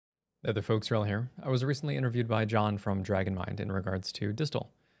Hey there, folks. Wrel here. I was recently interviewed by John from Dragonmind in regards to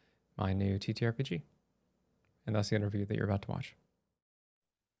Distal, my new TTRPG. And that's the interview that you're about to watch.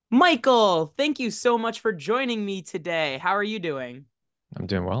 Michael, thank you so much for joining me today. How are you doing? I'm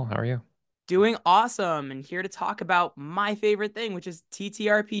doing well. How are you? Doing awesome, and here to talk about my favorite thing, which is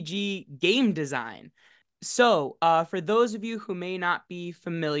TTRPG game design. For those of you who may not be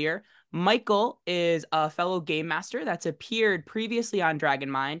familiar, Michael is a fellow game master that's appeared previously on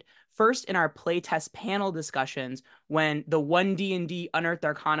Dragonmind, first in our playtest panel discussions when the 1D&D Unearthed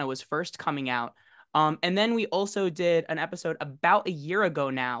Arcana was first coming out. And then we also did an episode about a year ago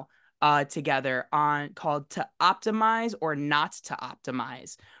now, together on called To Optimize or Not to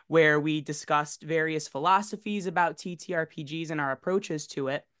Optimize, where we discussed various philosophies about TTRPGs and our approaches to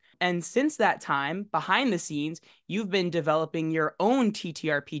it. And since that time, behind the scenes, you've been developing your own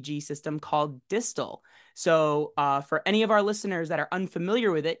TTRPG system called Distal. For any of our listeners that are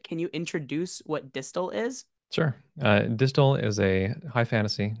unfamiliar with it, can you introduce what Distal is? Sure. Distal is a high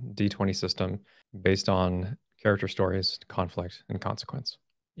fantasy D20 system based on character stories, conflict, and consequence.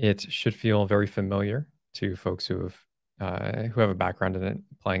 It should feel very familiar to folks who have a background in it,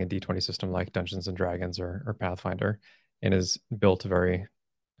 playing a D20 system like Dungeons and Dragons or Pathfinder, and is built very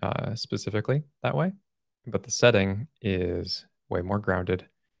specifically that way. But the setting is way more grounded,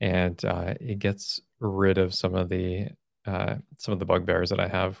 and it gets rid of some of the bugbears that I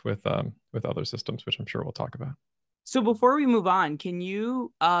have with other systems, which I'm sure we'll talk about. So before we move on, can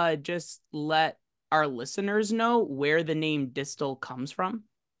you just let our listeners know where the name Distal comes from?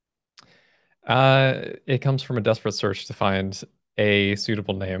 It comes from a desperate search to find a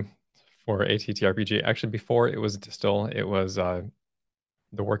suitable name for a TTRPG. Actually, before it was Distal, it was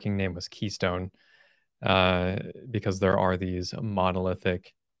the working name was Keystone, uh, because there are these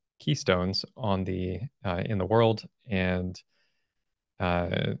monolithic keystones on the in the world, and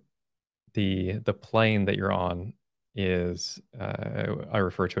uh, the plane that you're on is I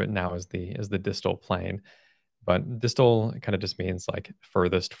refer to it now as the distal plane, but distal kind of just means like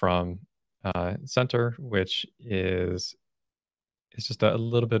furthest from center, which is just a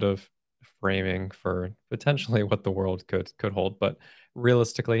little bit of framing for potentially what the world could hold, but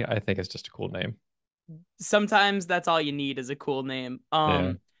realistically, I think it's just a cool name. Sometimes that's all you need is a cool name.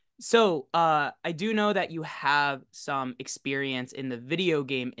 Yeah. I do know that you have some experience in the video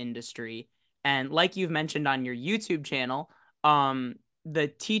game industry, and like you've mentioned on your YouTube channel, the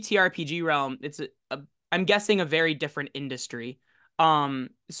TTRPG realm, I'm guessing a very different industry.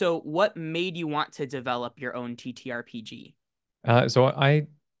 So what made you want to develop your own TTRPG? So I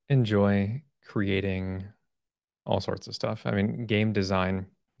enjoy creating all sorts of stuff. I mean, game design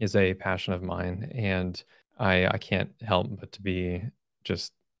is a passion of mine, and I can't help but to be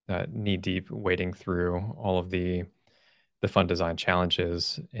just knee deep wading through all of the fun design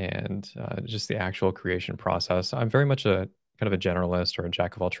challenges and just the actual creation process. I'm very much a kind of a generalist or a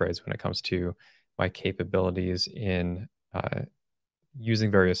jack of all trades when it comes to my capabilities in using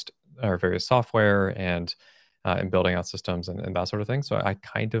various software and building out systems and that sort of thing. So I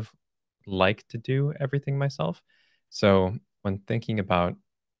kind of like to do everything myself. So when thinking about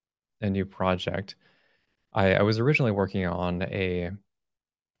a new project, I was originally working on a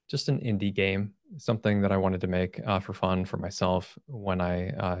just an indie game, something that I wanted to make for fun for myself when I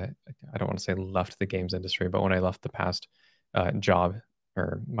don't want to say left the games industry, but when I left the past job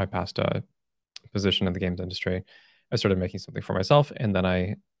or my past position in the games industry, I started making something for myself, and then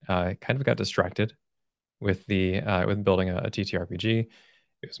I kind of got distracted with building a TTRPG.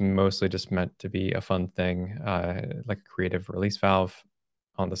 It was mostly just meant to be a fun thing, like a creative release valve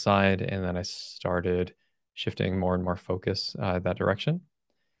on the side, and then I started shifting more and more focus that direction.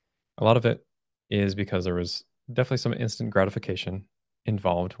 A lot of it is because there was definitely some instant gratification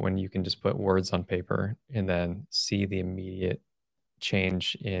involved when you can just put words on paper and then see the immediate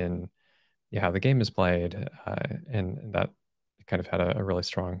change in how the game is played, and that kind of had a really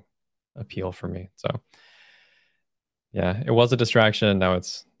strong appeal for me. So yeah, it was a distraction. Now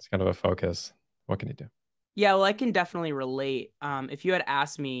it's kind of a focus. What can you do? Yeah, well, I can definitely relate. If you had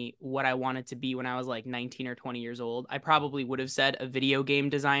asked me what I wanted to be when I was like 19 or 20 years old, I probably would have said a video game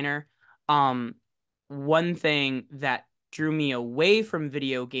designer. Um, One thing that drew me away from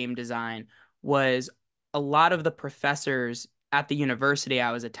video game design was a lot of the professors at the university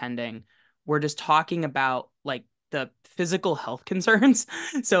I was attending were just talking about like the physical health concerns.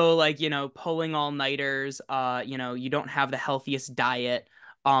 So like, pulling all-nighters, you don't have the healthiest diet.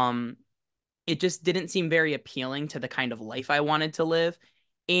 It just didn't seem very appealing to the kind of life I wanted to live.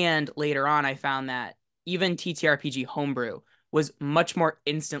 And later on, I found that even TTRPG homebrew was much more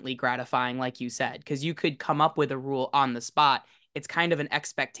instantly gratifying, like you said, because you could come up with a rule on the spot it's kind of an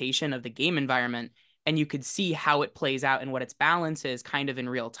expectation of the game environment, and you could see how it plays out and what its balance is kind of in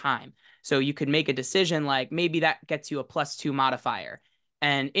real time. So you could make a decision like maybe that gets you a +2 modifier,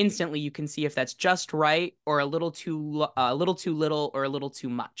 and instantly you can see if that's just right or a little too little or a little too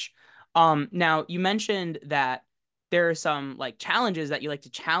much. Now you mentioned that there are some like challenges that you like to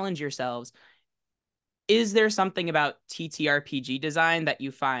challenge yourselves. Is there something about TTRPG design that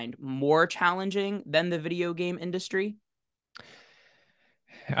you find more challenging than the video game industry?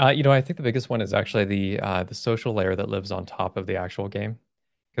 I think the biggest one is actually the social layer that lives on top of the actual game.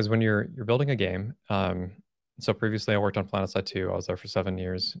 Because when you're building a game, so previously I worked on PlanetSide 2. I was there for 7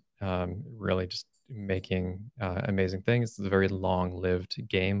 years, really just making amazing things. It's a very long-lived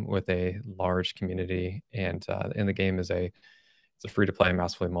game with a large community, and in the game is a it's a free-to-play,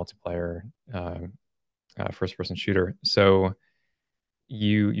 massively multiplayer first-person shooter. So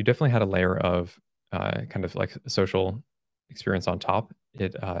you definitely had a layer of kind of like social experience on top.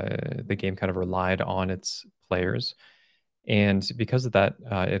 The game kind of relied on its players, and because of that,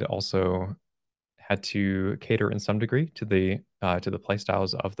 it also had to cater in some degree to the play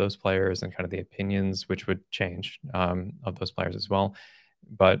styles of those players and kind of the opinions, which would change of those players as well.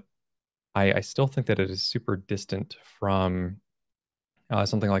 But I still think that it is super distant from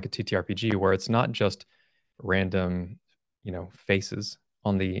something like a TTRPG, where it's not just random, faces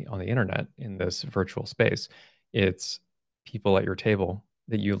on the internet in this virtual space. It's people at your table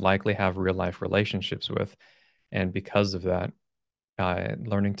that you likely have real life relationships with, and because of that,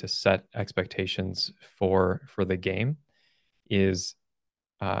 learning to set expectations for the game is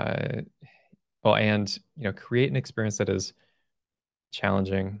uh, well, and create an experience that is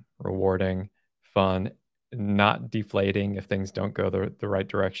challenging, rewarding, fun, not deflating if things don't go the right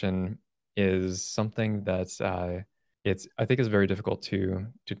direction is something that's it's I think is very difficult to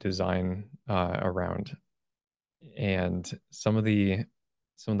design around. And some of the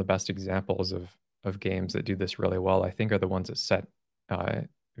best examples of games that do this really well, I think, are the ones that set uh,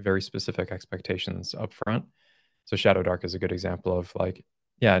 very specific expectations up front. So Shadow Dark is a good example of like,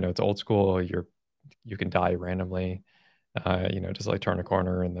 yeah, I know it's old school. You can die randomly, just like turn a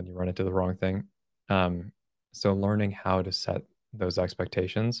corner and then you run into the wrong thing. Um, so learning how to set those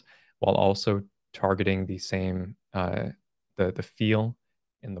expectations while also targeting the same the feel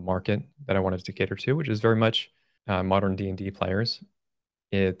in the market that I wanted to cater to, which is very much modern D&D players.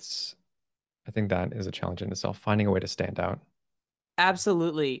 It's I think that is a challenge in itself, finding a way to stand out.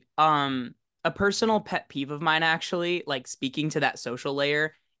 Absolutely. A personal pet peeve of mine actually, like speaking to that social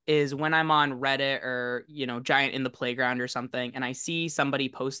layer, is when I'm on Reddit or, Giant in the Playground or something, and I see somebody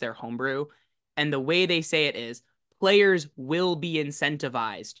post their homebrew, and the way they say it is players will be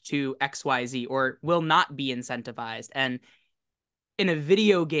incentivized to XYZ or will not be incentivized. And in a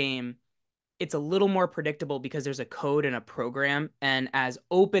video game, it's a little more predictable because there's a code and a program. And as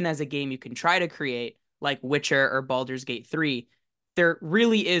open as a game you can try to create, like Witcher or Baldur's Gate 3, there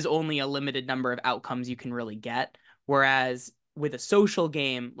really is only a limited number of outcomes you can really get. Whereas with a social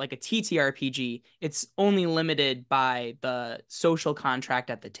game like a TTRPG, it's only limited by the social contract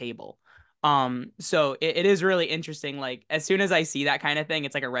at the table. So it is really interesting. Like as soon as I see that kind of thing,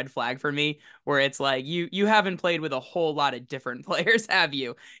 it's like a red flag for me, where it's like you haven't played with a whole lot of different players, have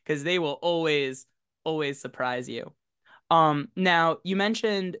you? Because they will always surprise you. Now you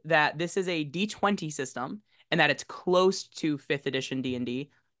mentioned that this is a D20 system and that it's close to fifth edition D&D.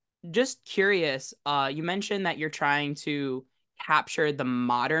 Just curious, you mentioned that you're trying to capture the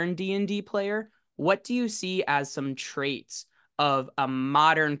modern D&D player. What do you see as some traits of a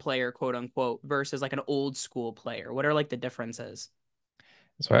modern player, quote unquote, versus like an old school player? What are like the differences?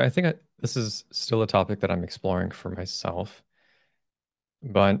 So I think this is still a topic that I'm exploring for myself,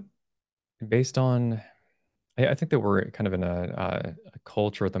 but based on I think that we're kind of in a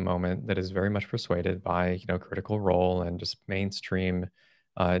culture at the moment that is very much persuaded by Critical Role and just mainstream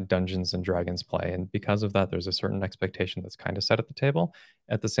Dungeons and Dragons play, and because of that, there's a certain expectation that's kind of set at the table.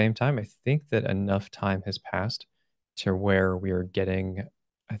 At the same time, I think that enough time has passed to where we are getting,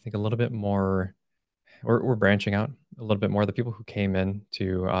 I think, a little bit more. We're branching out a little bit more. The people who came in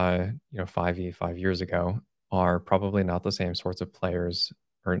to 5e 5 years ago are probably not the same sorts of players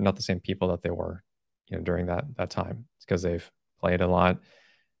or not the same people that they were during that time. It's because they've played a lot.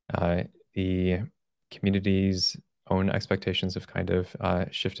 Uh, the community's own expectations have kind of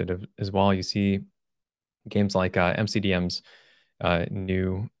shifted as well. You see games like MCDM's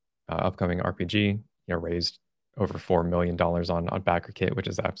new upcoming RPG, raised over $4 million on backer kit, which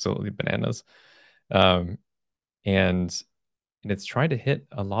is absolutely bananas. Um, and it's trying to hit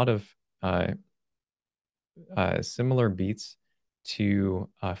a lot of uh, similar beats to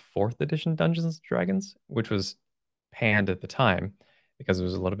fourth edition Dungeons and Dragons, which was panned at the time because it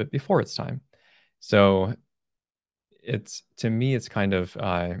was a little bit before its time. So it's to me, it's kind of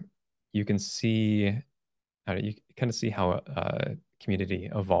you can see you kind of see how a community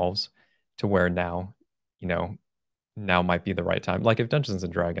evolves to where now, you know, now might be the right time. Like if Dungeons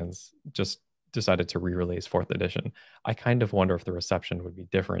and Dragons just decided to re-release fourth edition, I kind of wonder if the reception would be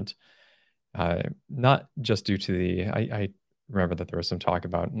different. Not just due to I remember that there was some talk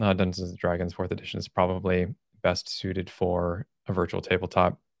about no, Dungeons and Dragons fourth edition is probably best suited for a virtual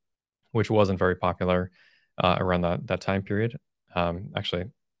tabletop, which wasn't very popular around that time period. Actually,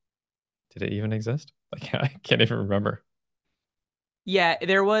 did it even exist? Like I can't even remember. Yeah,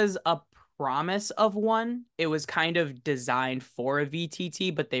 there was a promise of one. It was kind of designed for a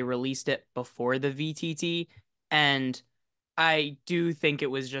VTT, but they released it before the VTT. And I do think it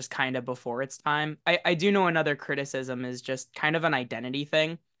was just kind of before its time. I do know another criticism is just kind of an identity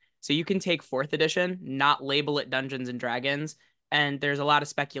thing. So you can take fourth edition, not label it Dungeons and Dragons, and there's a lot of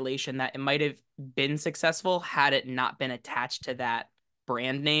speculation that it might have been successful had it not been attached to that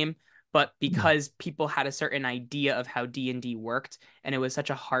brand name. But Hmm. because people had a certain idea of how D&D worked, and it was such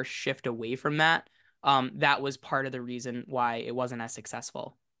a harsh shift away from that, that was part of the reason why it wasn't as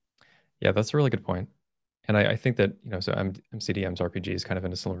successful. Yeah, that's a really good point. And I think that, so MCDM's RPG is kind of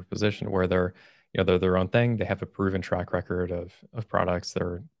in a similar position where they're their own thing. They have a proven track record of products that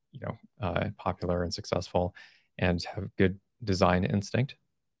are, popular and successful and have good design instinct.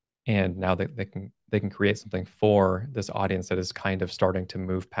 And now they can create something for this audience that is kind of starting to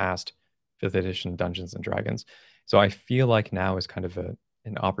move past fifth edition Dungeons and Dragons. So I feel like now is kind of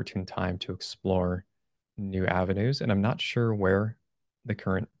an opportune time to explore new avenues. And I'm not sure where the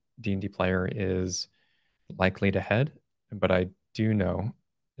current D&D player is likely to head, but I do know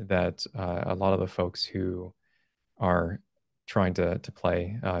that a lot of the folks who are trying to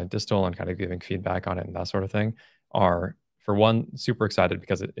play Distal and kind of giving feedback on it and that sort of thing are, for one, super excited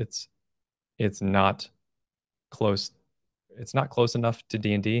because it's not close. It's not close enough to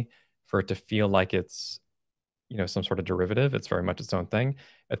D&D for it to feel like it's some sort of derivative. It's very much its own thing.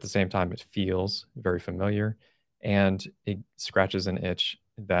 At the same time, it feels very familiar, and it scratches an itch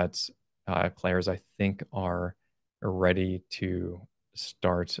that players I think are ready to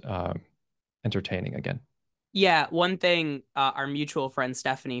start entertaining again. Yeah, one thing our mutual friend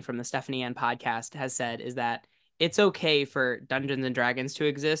Stephanie from the Stephanie Ann podcast has said is that it's okay for Dungeons and Dragons to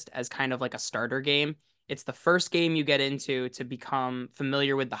exist as kind of like a starter game. It's the first game you get into to become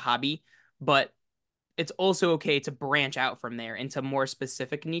familiar with the hobby, but it's also okay to branch out from there into more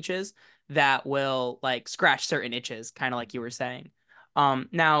specific niches that will like scratch certain itches, kind of like you were saying.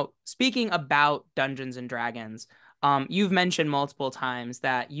 Now, speaking about Dungeons and Dragons, you've mentioned multiple times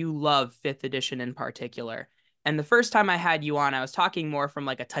that you love fifth edition in particular. And the first time I had you on, I was talking more from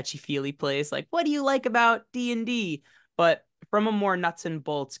like a touchy-feely place, like, what do you like about D&D? But from a more nuts and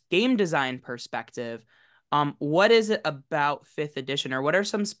bolts game design perspective, what is it about fifth edition, or what are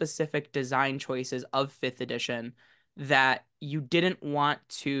some specific design choices of fifth edition that you didn't want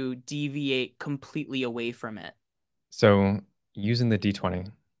to deviate completely away from it? So using the D20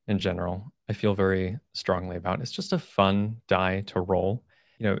 in general, I feel very strongly about. It's just a fun die to roll.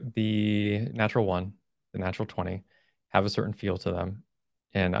 The natural one, the natural 20 have a certain feel to them.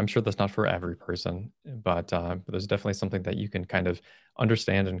 And I'm sure that's not for every person, but there's definitely something that you can kind of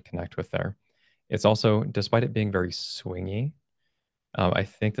understand and connect with there. It's also, despite it being very swingy, I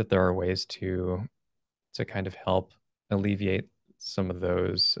think that there are ways to kind of help alleviate some of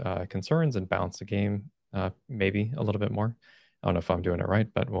those concerns and balance the game maybe a little bit more. I don't know if I'm doing it right,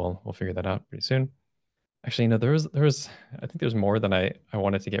 but we'll figure that out pretty soon. Actually, there's I think there's more than I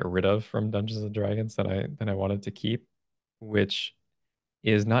wanted to get rid of from Dungeons and Dragons than I wanted to keep, which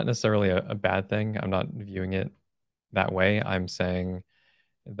is not necessarily a bad thing. I'm not viewing it that way. I'm saying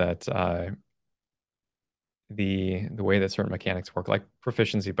that the way that certain mechanics work, like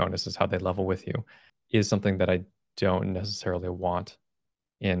proficiency bonuses, how they level with you, is something that I don't necessarily want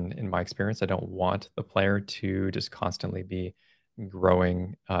in my experience. I don't want the player to just constantly be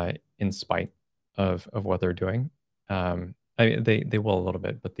growing in spite of what they're doing. I mean, they will a little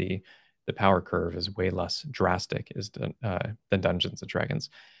bit, but the power curve is way less drastic than Dungeons and Dragons,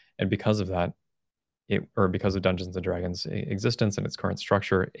 and because of that, because of Dungeons and Dragons' existence and its current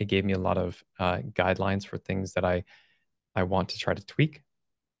structure, it gave me a lot of guidelines for things that I want to try to tweak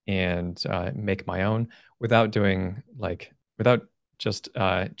and make my own without doing without just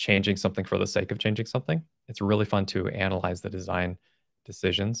changing something for the sake of changing something. It's really fun to analyze the design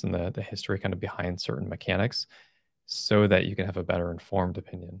decisions and the history kind of behind certain mechanics so that you can have a better informed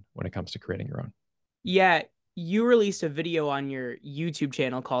opinion when it comes to creating your own. Yeah, you released a video on your YouTube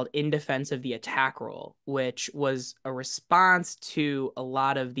channel called In Defense of the Attack Roll, which was a response to a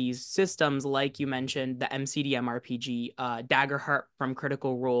lot of these systems, like you mentioned, the MCDM RPG. Daggerheart from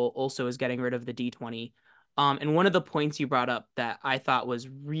Critical Role also is getting rid of the D20. And one of the points you brought up that I thought was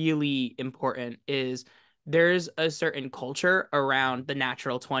really important is there's a certain culture around the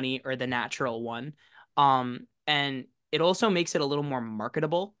natural 20 or the natural one. And it also makes it a little more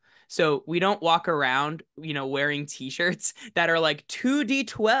marketable, so we don't walk around, wearing t-shirts that are like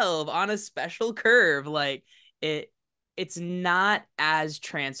 2d12 on a special curve. Like it it's not as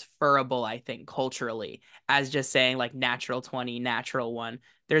transferable, I think, culturally as just saying like natural 20, natural 1.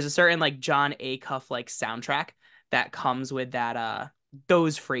 There's a certain like John Acuff like soundtrack that comes with that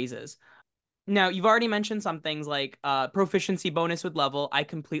those phrases. Now, you've already mentioned some things like proficiency bonus with level. I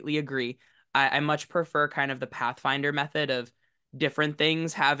completely agree. I much prefer kind of the Pathfinder method of different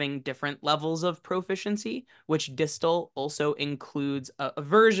things having different levels of proficiency, which Distal also includes a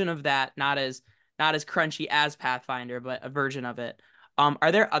version of that, not as crunchy as Pathfinder, but a version of it.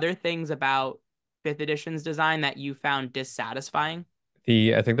 Are there other things about fifth edition's design that you found dissatisfying?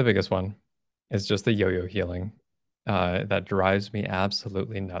 The I think the biggest one is just the yo-yo healing. That drives me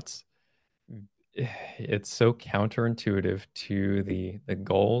absolutely nuts. It's so counterintuitive to the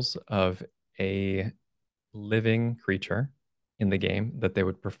goals of a living creature in the game that they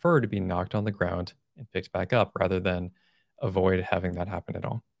would prefer to be knocked on the ground and picked back up rather than avoid having that happen at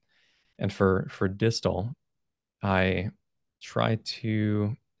all. And for Distal, I try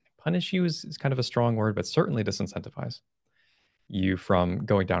to punish you is kind of a strong word, but certainly disincentivize you from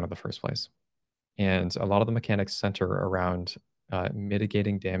going down in the first place. And a lot of the mechanics center around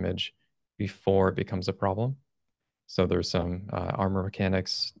mitigating damage before it becomes a problem. So there's some armor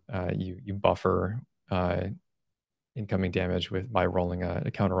mechanics. You buffer uh, incoming damage with by rolling a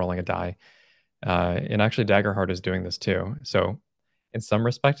counter rolling a die. And actually, Daggerheart is doing this too. So in some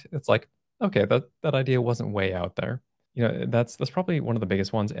respect, it's like okay, that idea wasn't way out there. That's probably one of the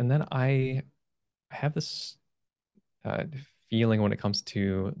biggest ones. And then I have this uh, feeling when it comes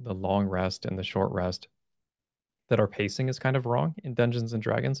to the long rest and the short rest that our pacing is kind of wrong in Dungeons and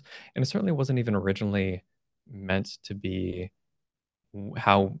Dragons, and it certainly wasn't even originally meant to be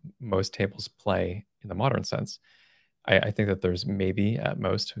how most tables play in the modern sense. I think that there's maybe at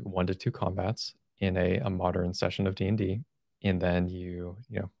most 1 to 2 combats in a modern session of D&D, and then you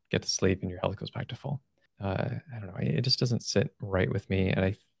get to sleep and your health goes back to full. I don't know. It just doesn't sit right with me, and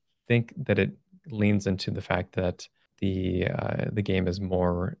I think that it leans into the fact that the game is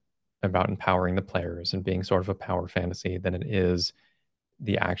more about empowering the players and being sort of a power fantasy than it is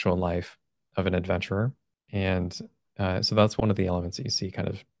the actual life of an adventurer. And so that's one of the elements that you see kind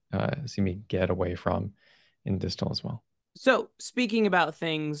of see me get away from in Distal as well. So, speaking about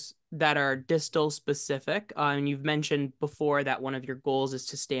things that are distal specific, and you've mentioned before that one of your goals is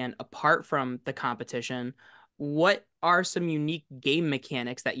to stand apart from the competition. What are some unique game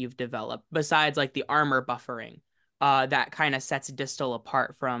mechanics that you've developed besides like the armor buffering, that kind of sets distal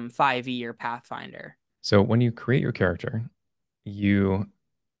apart from 5e or Pathfinder? So when you create your character, you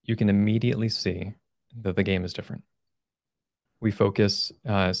you can immediately see that the game is different. We focus,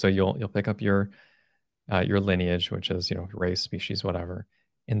 so you'll pick up your lineage, which is race, species, whatever,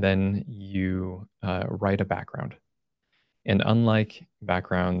 and then you write a background. And unlike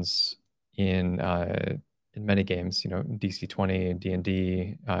backgrounds in many games, DC 20,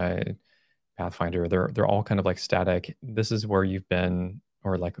 D&D, Pathfinder, they're all kind of like static. This is where you've been,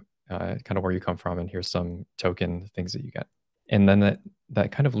 or like kind of where you come from, and here's some token things that you get. And then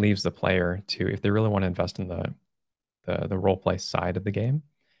that kind of leaves the player to, if they really want to invest in the role play side of the game,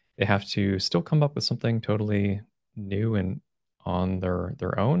 they have to still come up with something totally new and on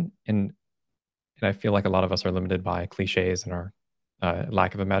their own. And I feel like a lot of us are limited by cliches and our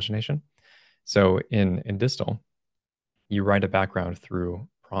lack of imagination. So in Distal, you write a background through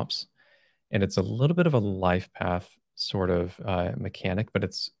prompts, and it's a little bit of a life path sort of mechanic, but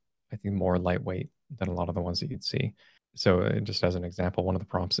it's I think more lightweight than a lot of the ones that you'd see. So just as an example, one of the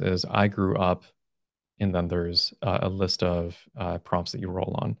prompts is I grew up, and then there's a list of prompts that you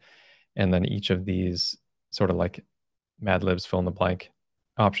roll on, and then each of these sort of like Mad Libs fill in the blank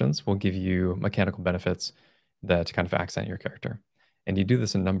options will give you mechanical benefits that kind of accent your character. And you do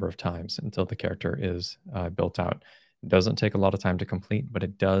this a number of times until the character is built out. It doesn't take a lot of time to complete, but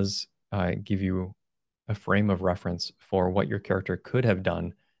it does give you a frame of reference for what your character could have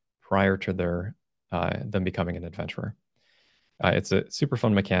done prior to them becoming an adventurer. It's a super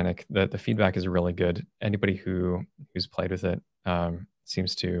fun mechanic. The feedback is really good. Anybody who's played with it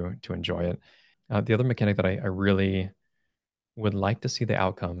seems to enjoy it. The other mechanic that I really would like to see the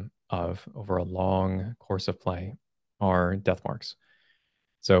outcome of over a long course of play are death marks.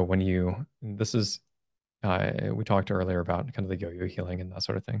 So when you this is we talked earlier about kind of the yo-yo healing and that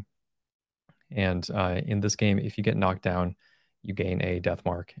sort of thing. And in this game, if you get knocked down, you gain a death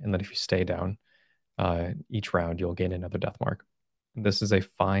mark, and then if you stay down, each round you'll gain another death mark. This is a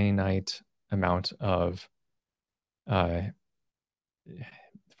amount of uh,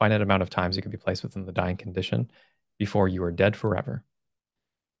 finite amount of times you can be placed within the dying condition before you are dead forever.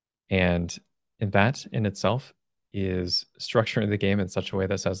 And that in itself is structuring the game in such a way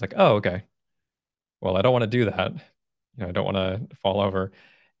that says like, oh, okay, well, I don't want to do that. I don't want to fall over.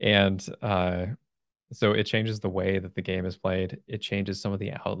 And so it changes the way that the game is played. It changes some of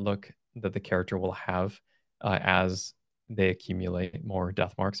the outlook that the character will have as they accumulate more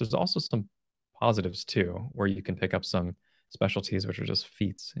death marks. There's also some positives too, where you can pick up some specialties, which are just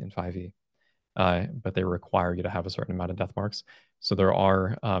feats in 5e, but they require you to have a certain amount of death marks. So there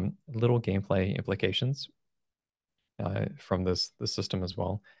are little gameplay implications from this system as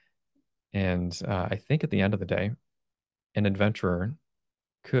well. And I think at the end of the day, an adventurer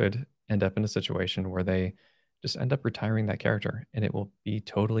could end up in a situation where they just end up retiring that character, and it will be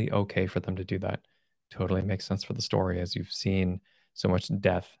totally okay for them to do that. Totally makes sense for the story as you've seen so much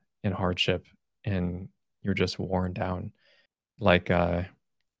death and hardship, and you're just worn down. Like I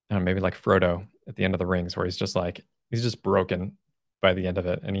don't know, maybe like Frodo at the end of the Rings, where he's just broken by the end of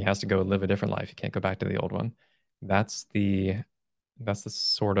it, and he has to go live a different life. He can't go back to the old one. That's the that's the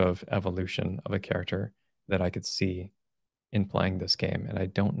sort of evolution of a character that I could see in playing this game, and I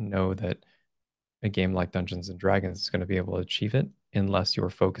don't know that a game like Dungeons and Dragons is going to be able to achieve it unless you're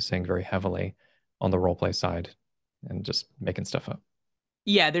focusing very heavily on the roleplay side and just making stuff up.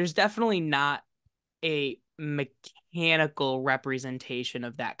 Yeah, there's definitely not a mechanical representation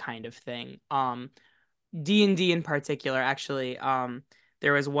of that kind of thing. D&D in particular, actually,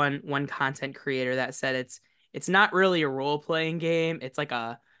 there was one content creator that said it's not really a role-playing game. It's like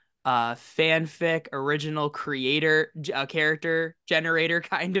a fanfic original creator a character generator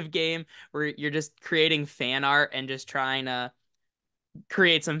kind of game where you're just creating fan art and just trying to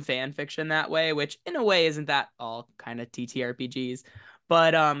create some fan fiction that way, which in a way isn't that all kind of TTRPGs.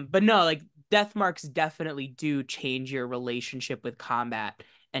 But no, like death marks definitely do change your relationship with combat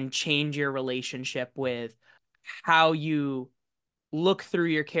and change your relationship with how you look through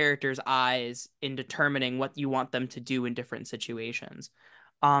your character's eyes in determining what you want them to do in different situations.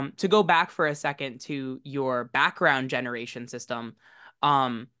 To go back for a second to your background generation system,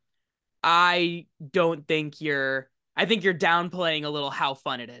 um, I don't think you're I think you're downplaying a little how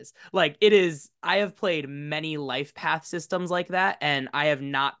fun it is. Like it is I have played many life path systems like that and I have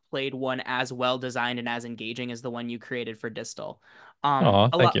not played one as well designed and as engaging as the one you created for Distal. Oh,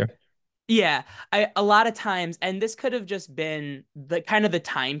 A thank lot you. yeah, I a lot of times, and this could have just been the kind of the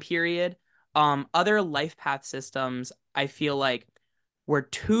time period. Other life path systems, I feel like were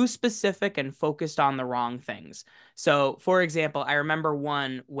too specific and focused on the wrong things. So, for example, I remember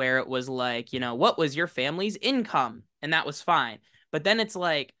one where it was like, what was your family's income? And that was fine. But then it's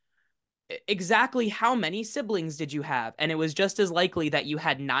like, exactly how many siblings did you have? And it was just as likely that you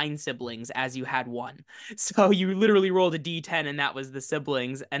had 9 siblings as you had one. So you literally rolled a d10 and that was the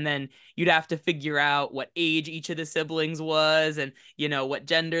siblings. And then you'd have to figure out what age each of the siblings was and, what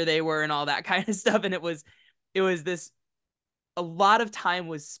gender they were and all that kind of stuff. And it was this, a lot of time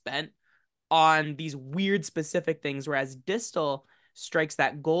was spent on these weird specific things, whereas Distal strikes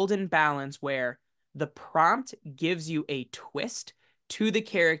that golden balance where the prompt gives you a twist to the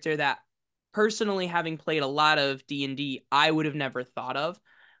character that personally having played a lot of D&D, I would have never thought of.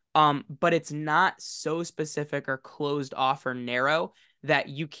 But it's not so specific or closed off or narrow that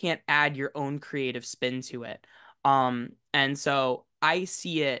you can't add your own creative spin to it. And so I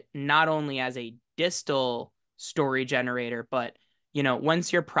see it not only as a Distal story generator, but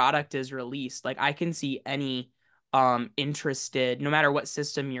once your product is released, like I can see any interested, no matter what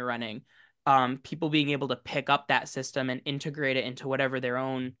system you're running, people being able to pick up that system and integrate it into whatever their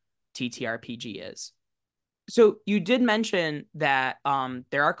own TTRPG is. So you did mention that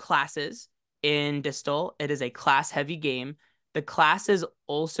there are classes in Distal. It is a class heavy game. The classes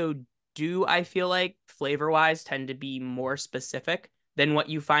also do, I feel like, flavor wise, tend to be more specific than what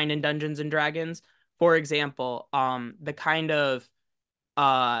you find in Dungeons and Dragons. For example, the kind of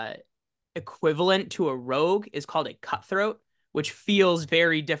uh, equivalent to a rogue is called a cutthroat, which feels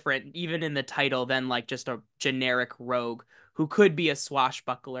very different, even in the title, than like just a generic rogue who could be a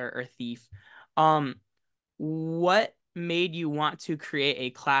swashbuckler or thief. Um, what made you want to create a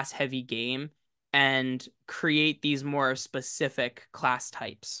class heavy game and create these more specific class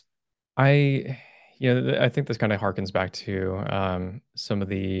types? I I think this kind of harkens back to some of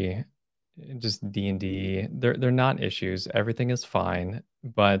the just D&D. They're not issues. Everything is fine,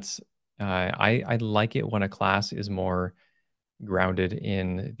 but I like it when a class is more grounded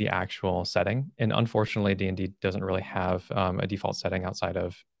in the actual setting. And unfortunately, D&D doesn't really have a default setting outside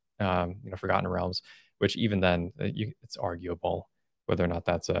of Forgotten Realms, which even then it's arguable whether or not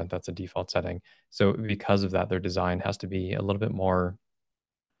that's a default setting. So because of that, their design has to be a little bit more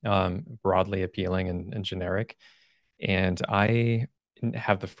broadly appealing and generic. And I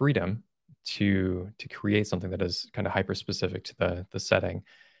have the freedom to create something that is kind of hyper specific to the setting.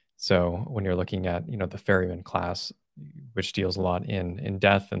 So when you're looking at the ferryman class, which deals a lot in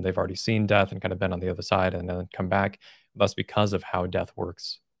death, and they've already seen death and kind of been on the other side and then come back. That's because of how death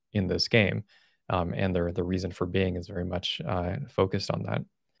works in this game, and the reason for being is very much focused on that.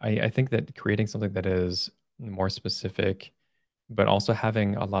 I think that creating something that is more specific but also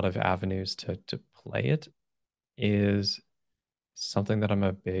having a lot of avenues to play it is something that I'm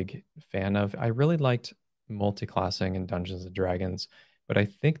a big fan of. I really liked multi-classing in Dungeons and Dragons, but I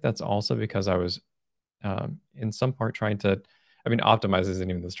think that's also because I was in some part trying to I mean, optimize isn't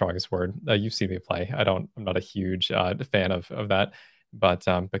even the strongest word. You've seen me play. I'm not a huge fan of that, but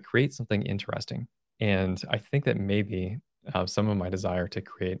create something interesting. And I think that maybe some of my desire to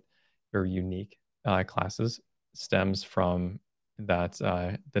create very unique classes stems from that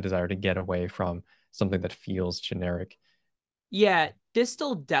the desire to get away from something that feels generic. Yeah,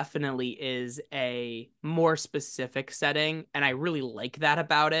 Distal definitely is a more specific setting, and I really like that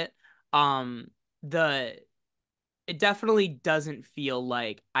about it. The it definitely doesn't feel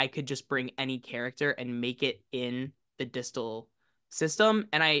like I could just bring any character and make it in the Distal system,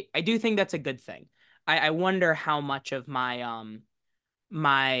 and I do think that's a good thing. I wonder how much of my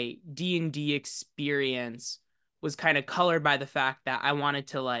D&D experience was kind of colored by the fact that I wanted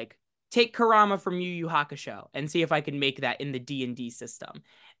to like take Karama from Yu Yu Hakusho and see if I could make that in the D&D system.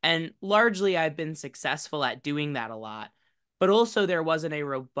 And largely I've been successful at doing that a lot. But also there wasn't a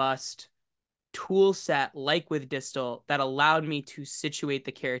robust tool set like with Distal that allowed me to situate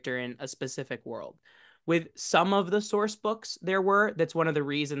the character in a specific world. With some of the source books there were, that's one of the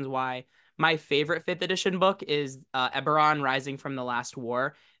reasons why my favorite 5th edition book is Eberron Rising from the Last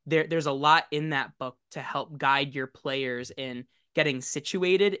War. There's a lot in that book to help guide your players in getting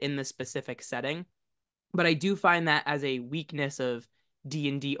situated in the specific setting. But I do find that as a weakness of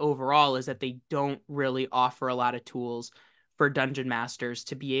D&D overall is that they don't really offer a lot of tools for dungeon masters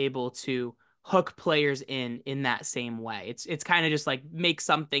to be able to hook players in that same way. It's kind of just like make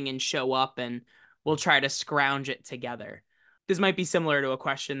something and show up and we'll try to scrounge it together. This might be similar to a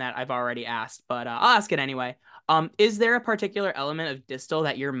question that I've already asked, but I'll ask it anyway. Is there a particular element of Distal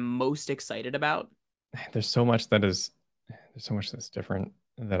that you're most excited about? There's so much there's so much that's different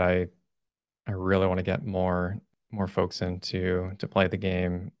that I really want to get more folks into to play the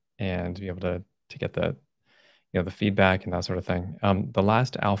game and be able to get the feedback and that sort of thing. The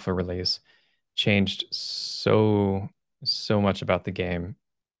last alpha release changed so much about the game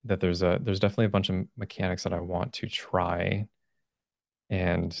that there's definitely a bunch of mechanics that I want to try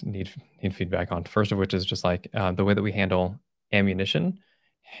and need feedback on. First of which is just like the way that we handle ammunition.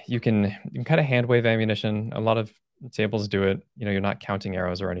 You can kind of hand wave ammunition. A lot of tables do it. You're not counting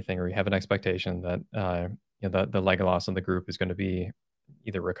arrows or anything, or you have an expectation that the Legolas of the group is going to be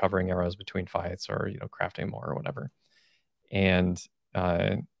either recovering arrows between fights or crafting more or whatever. And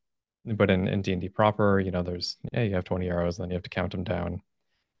but in D&D proper, there's you have 20 arrows, and then you have to count them down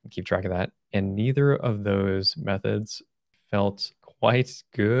and keep track of that. And neither of those methods felt quite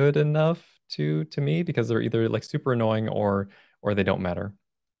good enough to me because they're either like super annoying or they don't matter.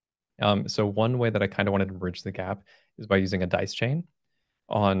 So one way that I kind of wanted to bridge the gap is by using a dice chain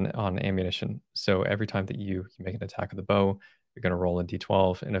on ammunition. So every time that you make an attack with the bow, you're going to roll a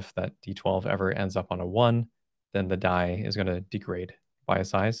d12, and if that d12 ever ends up on a 1, then the die is going to degrade by a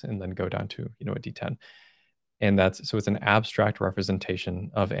size and then go down to a d10. And that's so it's an abstract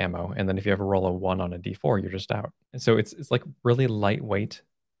representation of ammo. And then if you ever roll a 1 on a d4, you're just out. And so it's like really lightweight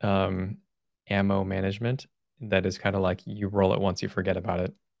um, ammo management that is kind of like you roll it once, you forget about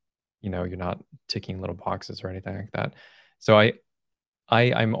it. You're not ticking little boxes or anything like that. So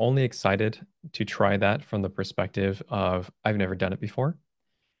I'm only excited to try that from the perspective of I've never done it before,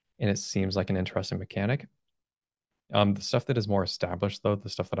 and it seems like an interesting mechanic. The stuff that is more established, though, the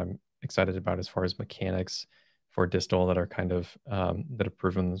stuff that I'm excited about as far as mechanics for Distal that are kind of that have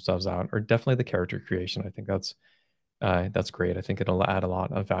proven themselves out, are definitely the character creation. I think that's great. I think it'll add a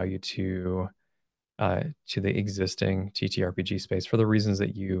lot of value to the existing TTRPG space for the reasons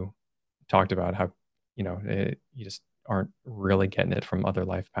that you talked about. How you just aren't really getting it from other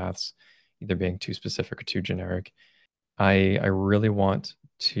life paths. either being too specific or too generic. I really want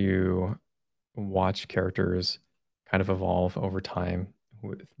to watch characters kind of evolve over time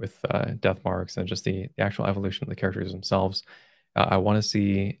with death marks and just the actual evolution of the characters themselves. I want to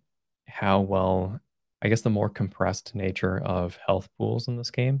see how well, I guess, the more compressed nature of health pools in this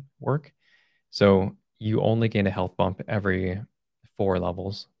game work. So you only gain a health bump every 4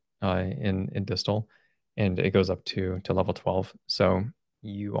 levels in Distal, and it goes up to level 12. So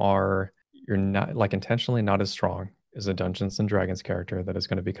you're not like intentionally not as strong as a Dungeons and Dragons character that is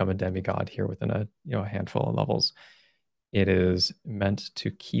going to become a demigod here within a handful of levels. It is meant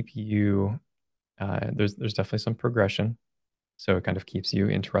to keep you. There's definitely some progression, so it kind of keeps you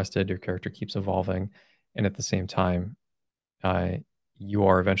interested. Your character keeps evolving, and at the same time, uh, you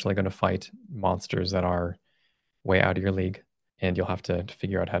are eventually going to fight monsters that are way out of your league, and you'll have to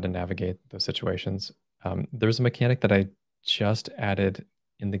figure out how to navigate those situations. There's a mechanic that I just added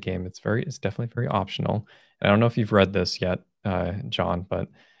in the game. It's definitely very optional. And I don't know if you've read this yet, John, but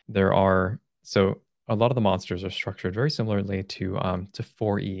there are so a lot of the monsters are structured very similarly to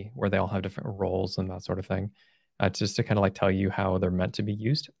 4E, where they all have different roles and that sort of thing. Just to kind of like tell you how they're meant to be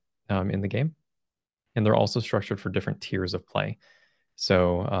used in the game, and they're also structured for different tiers of play.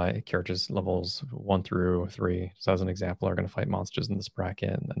 So characters levels 1 through 3, so as an example, are going to fight monsters in this bracket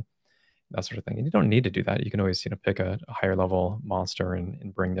and then that sort of thing. And you don't need to do that. You can always pick a higher level monster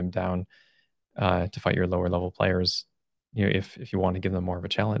and bring them down to fight your lower level players. If you want to give them more of a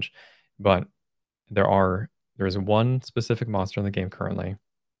challenge. But there is one specific monster in the game currently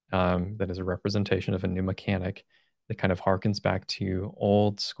that is a representation of a new mechanic that kind of harkens back to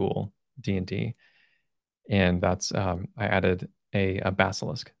old school D&D, and that's I added a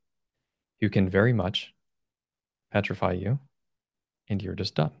basilisk who can very much petrify you, and you're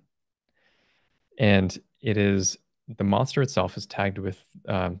just done. And it is the monster itself is tagged with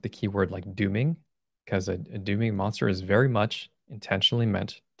the keyword like dooming, because a dooming monster is very much intentionally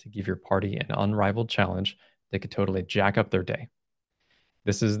meant to give your party an unrivaled challenge that could totally jack up their day.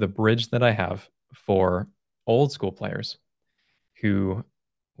 This is the bridge that I have for old school players who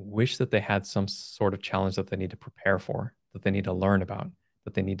wish that they had some sort of challenge that they need to prepare for, that they need to learn about,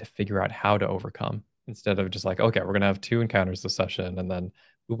 that they need to figure out how to overcome, instead of just like, okay, we're going to have 2 encounters this session and then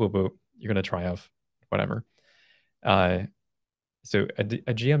boop, boop, boop, you're going to triumph, whatever. Uh, so a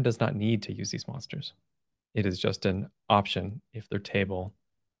GM does not need to use these monsters. It is just an option if their table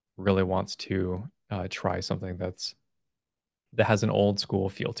really wants to try something that has an old school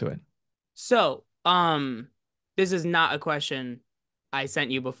feel to it. So, this is not a question I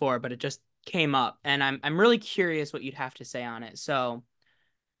sent you before, but it just came up, and I'm really curious what you'd have to say on it. So,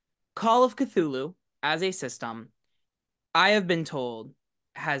 Call of Cthulhu as a system, I have been told,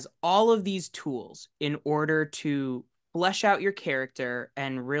 has all of these tools in order to flesh out your character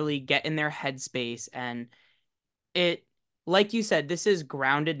and really get in their headspace. And it, like you said, this is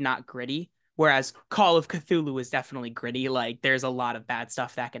grounded, not gritty. Whereas Call of Cthulhu is definitely gritty. Like there's a lot of bad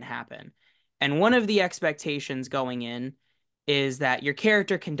stuff that can happen. And one of the expectations going in is that your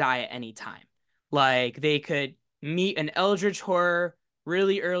character can die at any time. Like they could meet an eldritch horror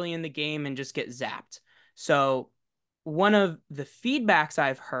really early in the game and just get zapped. So one of the feedbacks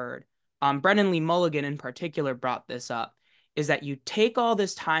I've heard, Brennan Lee Mulligan in particular brought this up, is that you take all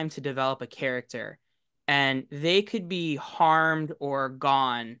this time to develop a character and they could be harmed or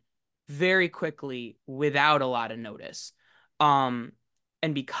gone very quickly without a lot of notice. Um,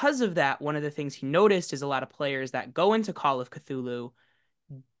 and because of that, one of the things he noticed is a lot of players that go into Call of Cthulhu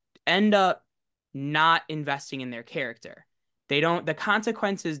end up not investing in their character. The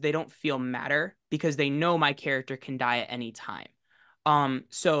consequences they don't feel matter because they know my character can die at any time.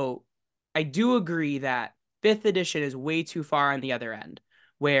 So I do agree that fifth edition is way too far on the other end,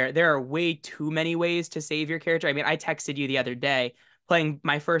 where there are way too many ways to save your character. I mean, I texted you the other day playing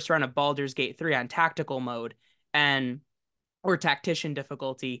my first run of Baldur's Gate 3 on tactical mode and or tactician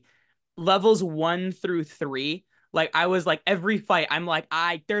difficulty, levels 1 through 3, like I was like every fight I'm like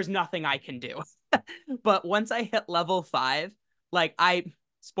there's nothing I can do. But once I hit level 5, like I,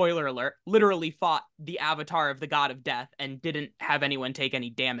 spoiler alert, literally fought the avatar of the god of death and didn't have anyone take any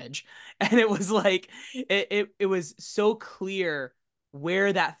damage. And it was like it was so clear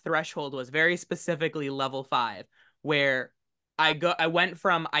where that threshold was, very specifically level 5, where I went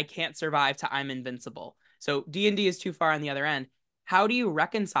from I can't survive to I'm invincible. So D&D is too far on the other end. How do you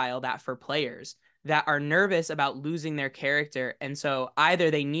reconcile that for players that are nervous about losing their character? And so either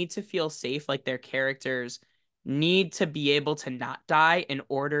they need to feel safe, like their characters need to be able to not die in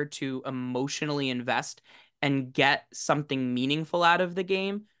order to emotionally invest and get something meaningful out of the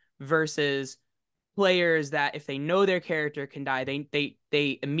game, versus players that if they know their character can die,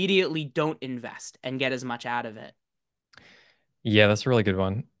 they immediately don't invest and get as much out of it. Yeah, that's a really good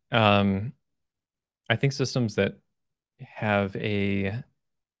one. Um, I think systems that have a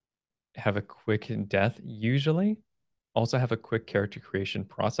have a quick death usually also have a quick character creation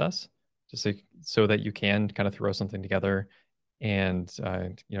process, just so that you can kind of throw something together and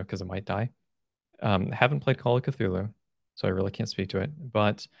because it might die. Haven't played Call of Cthulhu, so I really can't speak to it.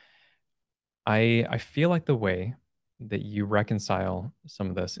 But I feel like the way that you reconcile some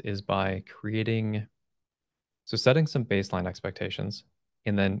of this is by setting some baseline expectations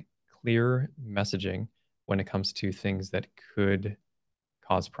and then clear messaging when it comes to things that could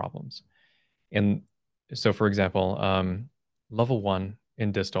cause problems. And so, for example, level one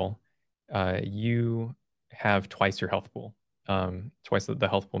in Distal, you have twice your health pool, twice the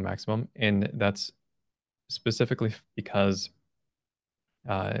health pool maximum, and that's specifically because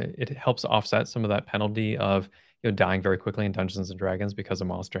it helps offset some of that penalty of dying very quickly in Dungeons and Dragons because a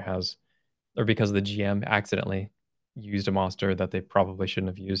monster has or because the GM accidentally used a monster that they probably shouldn't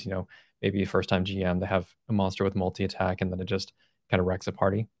have used. Maybe first time GM they have a monster with multi attack and then it just kind of wrecks a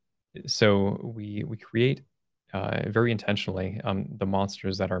party. So we create very intentionally the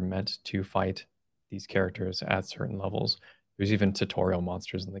monsters that are meant to fight these characters at certain levels. There's even tutorial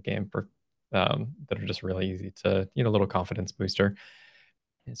monsters in the game for that are just really easy to little confidence booster.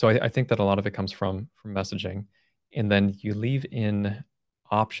 So I think that a lot of it comes from messaging, and then you leave in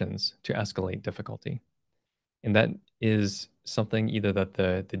options to escalate difficulty, and that is something either that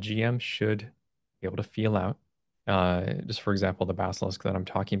the GM should be able to feel out. Just for example, the basilisk that I'm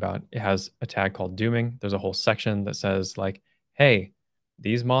talking about, it has a tag called dooming. There's a whole section that says like, "Hey,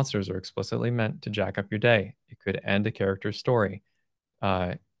 these monsters are explicitly meant to jack up your day. It could end a character's story.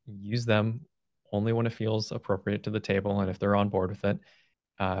 Uh, Use them only when it feels appropriate to the table and if they're on board with it."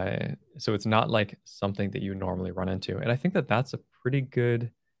 So it's not like something that you normally run into, and I think that that's a pretty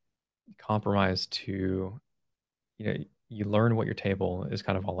good compromise to you learn what your table is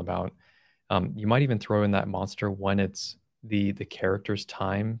kind of all about. You might even throw in that monster when it's the character's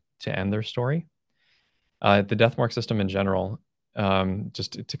time to end their story. The death mark system in general,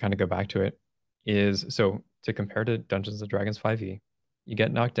 just to kind of go back to it, is so to compare to Dungeons and Dragons 5e, you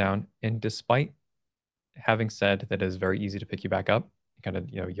get knocked down, and despite having said that it is very easy to pick you back up, kind of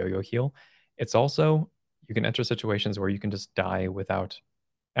yo-yo heal, it's also you can enter situations where you can just die without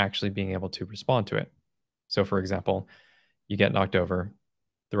actually being able to respond to it. So, for example, you get knocked over,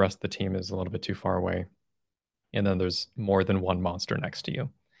 the rest of the team is a little bit too far away, and then there's more than one monster next to you.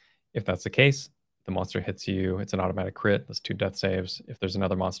 If that's the case, the monster hits you, it's an automatic crit, that's two death saves. If there's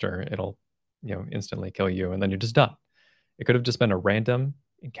another monster, it'll instantly kill you, and then you're just done. It could have just been a random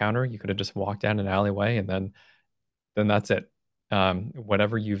encounter. You could have just walked down an alleyway, and then that's it.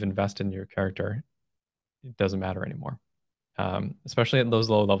 Whatever you've invested in your character, it doesn't matter anymore. Especially at those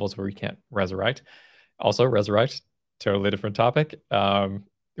low levels where you can't resurrect. Also, resurrect, totally different topic,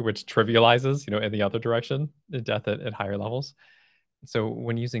 which trivializes, in the other direction, the death at higher levels. So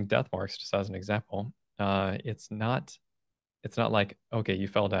when using death marks, just as an example, it's not like, okay, you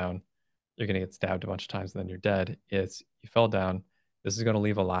fell down, you're gonna get stabbed a bunch of times and then you're dead. It's you fell down. This is gonna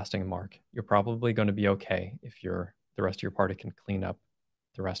leave a lasting mark. You're probably gonna be okay if the rest of your party can clean up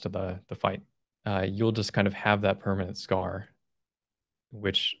the rest of the fight. You'll just kind of have that permanent scar,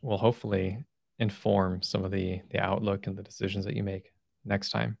 which will hopefully inform some of the outlook and the decisions that you make next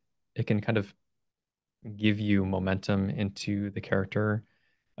time. It can kind of give you momentum into the character,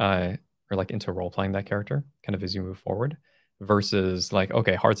 uh, or like into role playing that character, kind of as you move forward, versus like,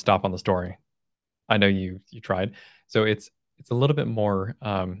 okay, hard stop on the story. I know you tried, so it's a little bit more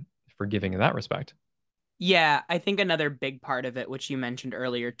forgiving in that respect. Yeah, I think another big part of it, which you mentioned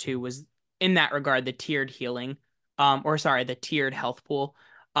earlier too, was in that regard, the tiered healing, or sorry, the tiered health pool.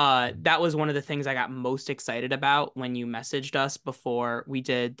 That was one of the things I got most excited about when you messaged us before we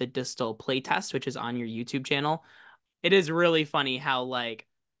did the Distal playtest, which is on your YouTube channel. It is really funny how like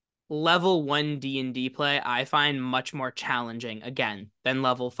level 1 D&D play I find much more challenging again than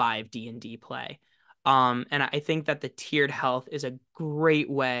level 5 D&D play. And I think that the tiered health is a great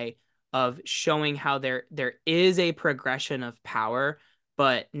way of showing how there is a progression of power,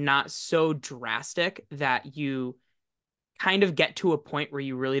 but not so drastic that you kind of get to a point where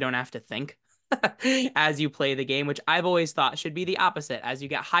you really don't have to think as you play the game, which I've always thought should be the opposite. As you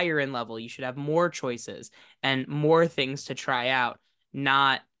get higher in level, you should have more choices and more things to try out,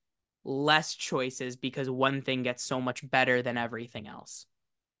 not less choices because one thing gets so much better than everything else.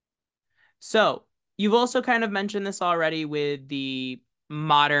 So, you've also kind of mentioned this already with the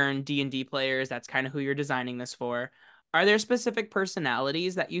modern D&D players. That's kind of who you're designing this for. Are there specific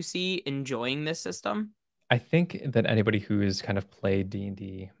personalities that you see enjoying this system? I think that anybody who has kind of played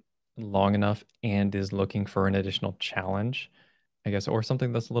D&D long enough and is looking for an additional challenge, I guess, or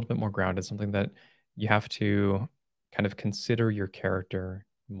something that's a little bit more grounded, something that you have to kind of consider your character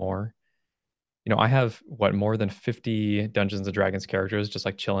more. I have more than 50 Dungeons and Dragons characters just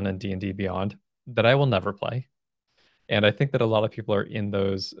like chilling in D&D Beyond that I will never play. And I think that a lot of people are in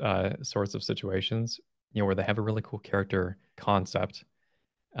those sorts of situations, where they have a really cool character concept,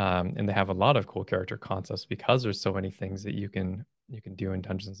 and they have a lot of cool character concepts because there's so many things that you can do in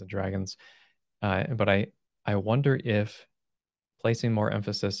Dungeons and Dragons. But I wonder if placing more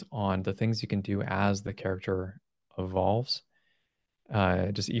emphasis on the things you can do as the character evolves,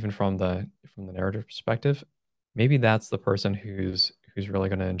 just even from the narrative perspective, maybe that's the person who's really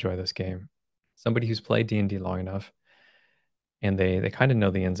going to enjoy this game. Somebody who's played D&D long enough and they kind of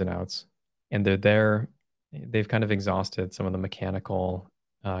know the ins and outs, and they've kind of exhausted some of the mechanical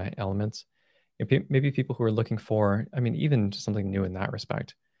elements. Maybe people who are looking for, I mean, even just something new in that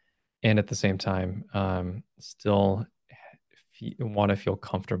respect, and at the same time, still want to feel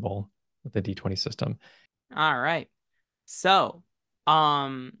comfortable with the D20 system. All right. So,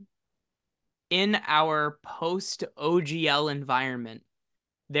 um, in our post OGL environment,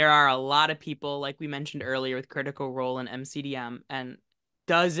 there are a lot of people, like we mentioned earlier, with Critical Role and MCDM, and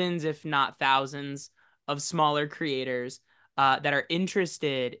dozens, if not thousands, of smaller creators that are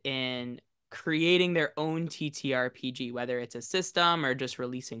interested in creating their own TTRPG, whether it's a system or just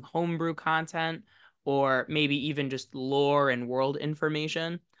releasing homebrew content, or maybe even just lore and world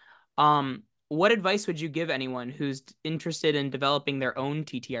information. What advice would you give anyone who's interested in developing their own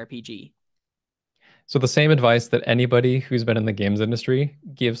TTRPG? So the same advice that anybody who's been in the games industry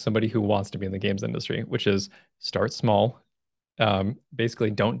gives somebody who wants to be in the games industry, which is start small.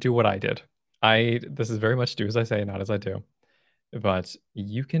 Basically, don't do what I did. This is very much do as I say, not as I do. But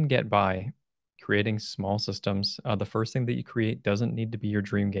you can get by creating small systems. The first thing that you create doesn't need to be your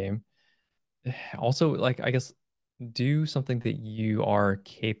dream game. Also, like, I guess, do something that you are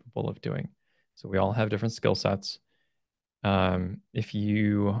capable of doing. So we all have different skill sets. If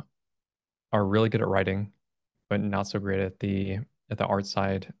you are really good at writing, but not so great at the art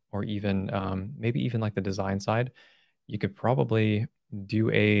side, or even maybe even like the design side, you could probably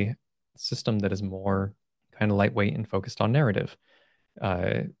do a system that is more kind of lightweight and focused on narrative,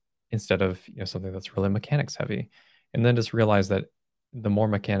 uh, instead of something that's really mechanics heavy. And then just realize that the more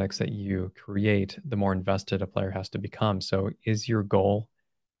mechanics that you create, the more invested a player has to become. So is your goal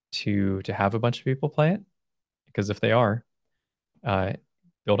to have a bunch of people play it? Because if they are, uh,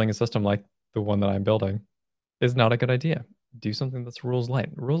 building a system like the one that I'm building is not a good idea. Do something that's rules light.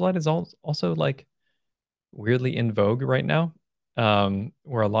 Rules light is also like weirdly in vogue right now,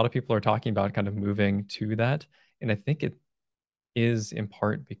 where a lot of people are talking about kind of moving to that. And I think it is in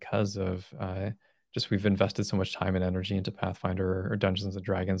part because of just we've invested so much time and energy into Pathfinder or Dungeons and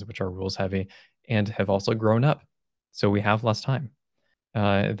Dragons, which are rules heavy and have also grown up. So we have less time.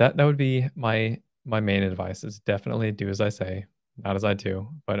 That would be my main advice is definitely do as I say, not as I do.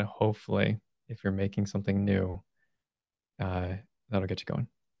 But hopefully, if you're making something new, uh, that'll get you going.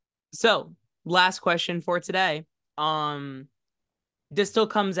 So, last question for today. Distal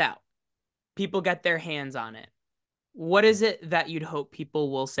comes out. People get their hands on it. What is it that you'd hope people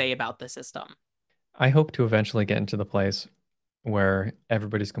will say about the system? I hope to eventually get into the place where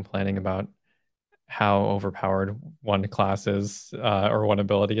everybody's complaining about how overpowered one class is, or one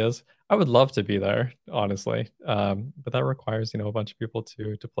ability is. I would love to be there, honestly, but that requires a bunch of people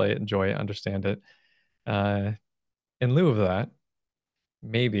to play it, enjoy it, understand it. Uh, in lieu of that,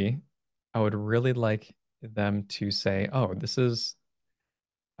 maybe I would really like them to say, "Oh, this is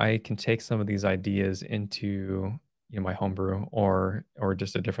I can take some of these ideas into my homebrew or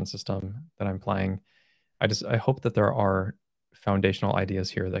just a different system that I'm playing." I hope that there are foundational ideas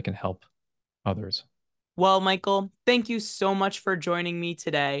here that can help others. Well, Michael, thank you so much for joining me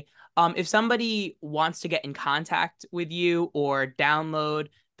today. If somebody wants to get in contact with you or download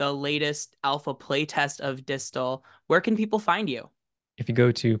the latest alpha playtest of Distal, where can people find you? If you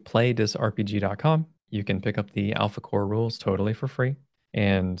go to playdisrpg.com, you can pick up the Alpha Core rules totally for free,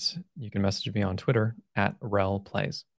 and you can message me on Twitter at Wrel Plays.